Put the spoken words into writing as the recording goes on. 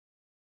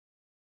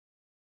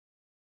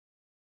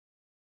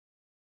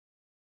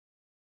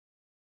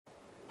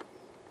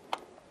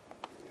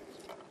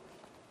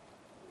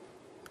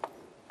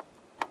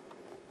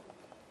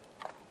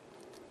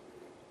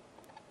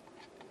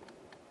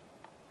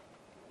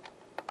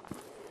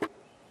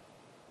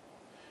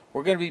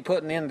We're going to be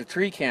putting in the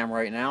tree cam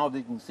right now. As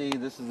you can see,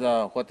 this is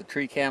what the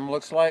tree cam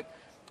looks like,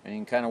 and you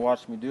can kind of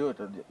watch me do it.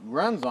 It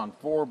runs on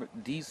 4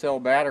 D-cell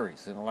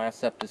batteries, and it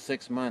lasts up to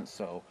 6 months,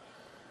 so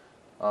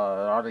I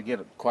ought to get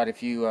quite a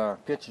few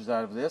pictures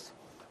out of this.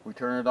 We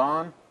turn it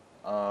on,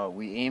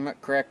 we aim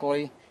it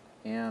correctly,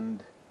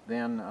 and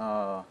then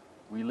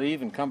we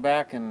leave and come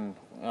back, and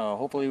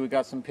hopefully we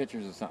got some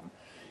pictures of something.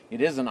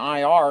 It is an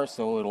IR,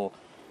 so it'll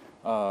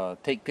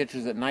take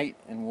pictures at night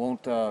and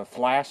won't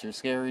flash or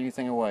scare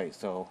anything away.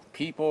 So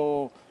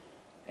people,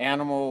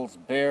 animals,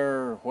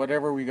 bear,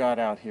 whatever we got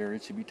out here,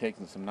 it should be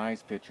taking some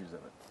nice pictures of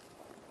it.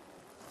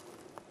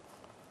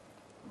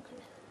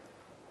 Okay.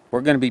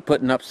 We're going to be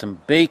putting up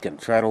some bacon,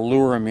 try to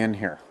lure them in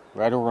here,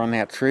 right over on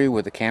that tree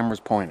where the camera's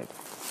pointed.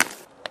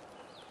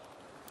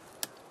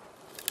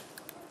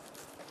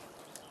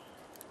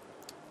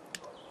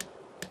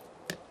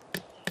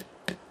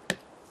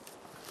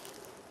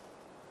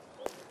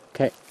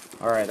 Okay,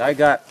 alright, I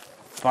got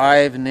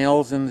 5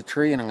 nails in the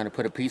tree, and I'm going to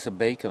put a piece of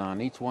bacon on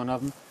each one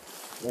of them.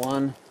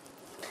 1,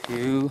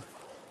 2,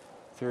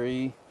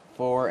 3,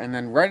 4, and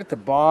then right at the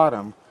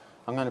bottom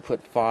I'm going to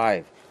put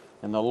 5.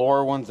 And the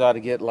lower ones ought to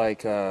get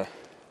like the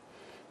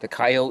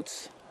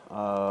coyotes.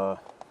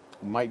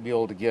 We might be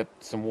able to get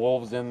some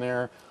wolves in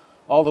there,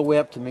 all the way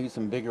up to maybe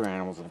some bigger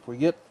animals. And if we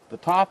get the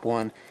top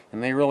one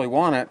and they really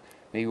want it,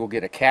 maybe we'll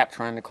get a cat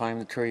trying to climb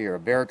the tree or a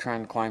bear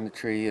trying to climb the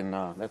tree, and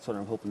that's what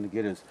I'm hoping to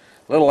get, is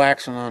little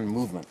action on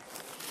movement.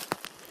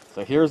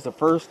 So here's the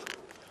first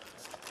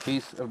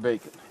piece of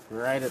bacon,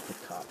 right at the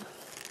top.